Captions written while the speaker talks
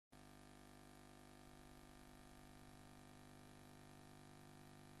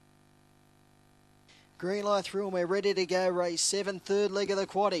Green light through and we're ready to go. Race 7, third leg of the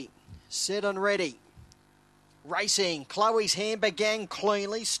quaddie. Set and ready. Racing, Chloe's Hand began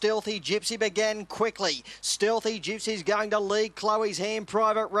cleanly. Stealthy Gypsy began quickly. Stealthy Gypsy's going to lead. Chloe's Hand,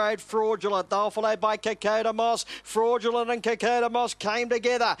 Private Road, Fraudulent. They'll followed by Kokoda Moss. Fraudulent and Kokoda Moss came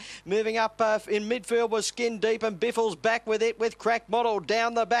together. Moving up in midfield was Skin Deep and Biffle's back with it with Crack Model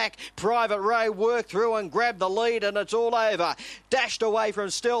down the back. Private Road worked through and grabbed the lead and it's all over. Dashed away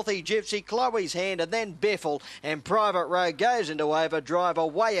from Stealthy Gypsy, Chloe's Hand and then Biffle. And Private Road goes into overdrive.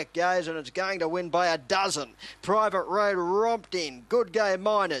 Away it goes and it's going to win by a dozen. Private Road romped in. Good Game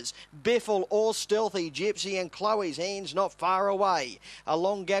Miners. Biffle or Stealthy Gypsy and Chloe's Hands not far away. A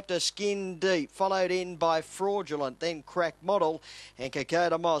long gap to Skin Deep. Followed in by Fraudulent. Then Crack Model. And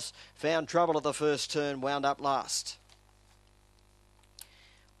Kokoda Moss found trouble at the first turn. Wound up last.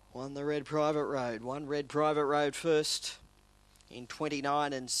 Won the Red Private Road. One Red Private Road first. In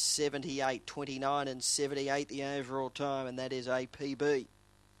 29 and 78. 29 and 78 the overall time. And that is a PB.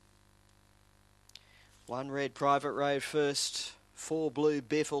 One Red Private Road first. 4 Blue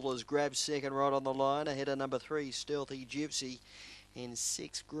Biffle has grabbed second right on the line. Ahead of number 3 Stealthy Gypsy. And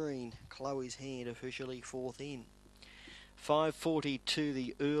 6 Green Chloe's Hand officially fourth in. 5:42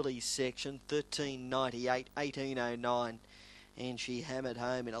 the early section. 13.98. 18.09. And she hammered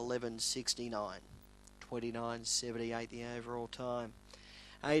home in 11.69. 29.78 the overall time.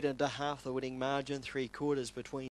 8.5 the winning margin. 3/4 between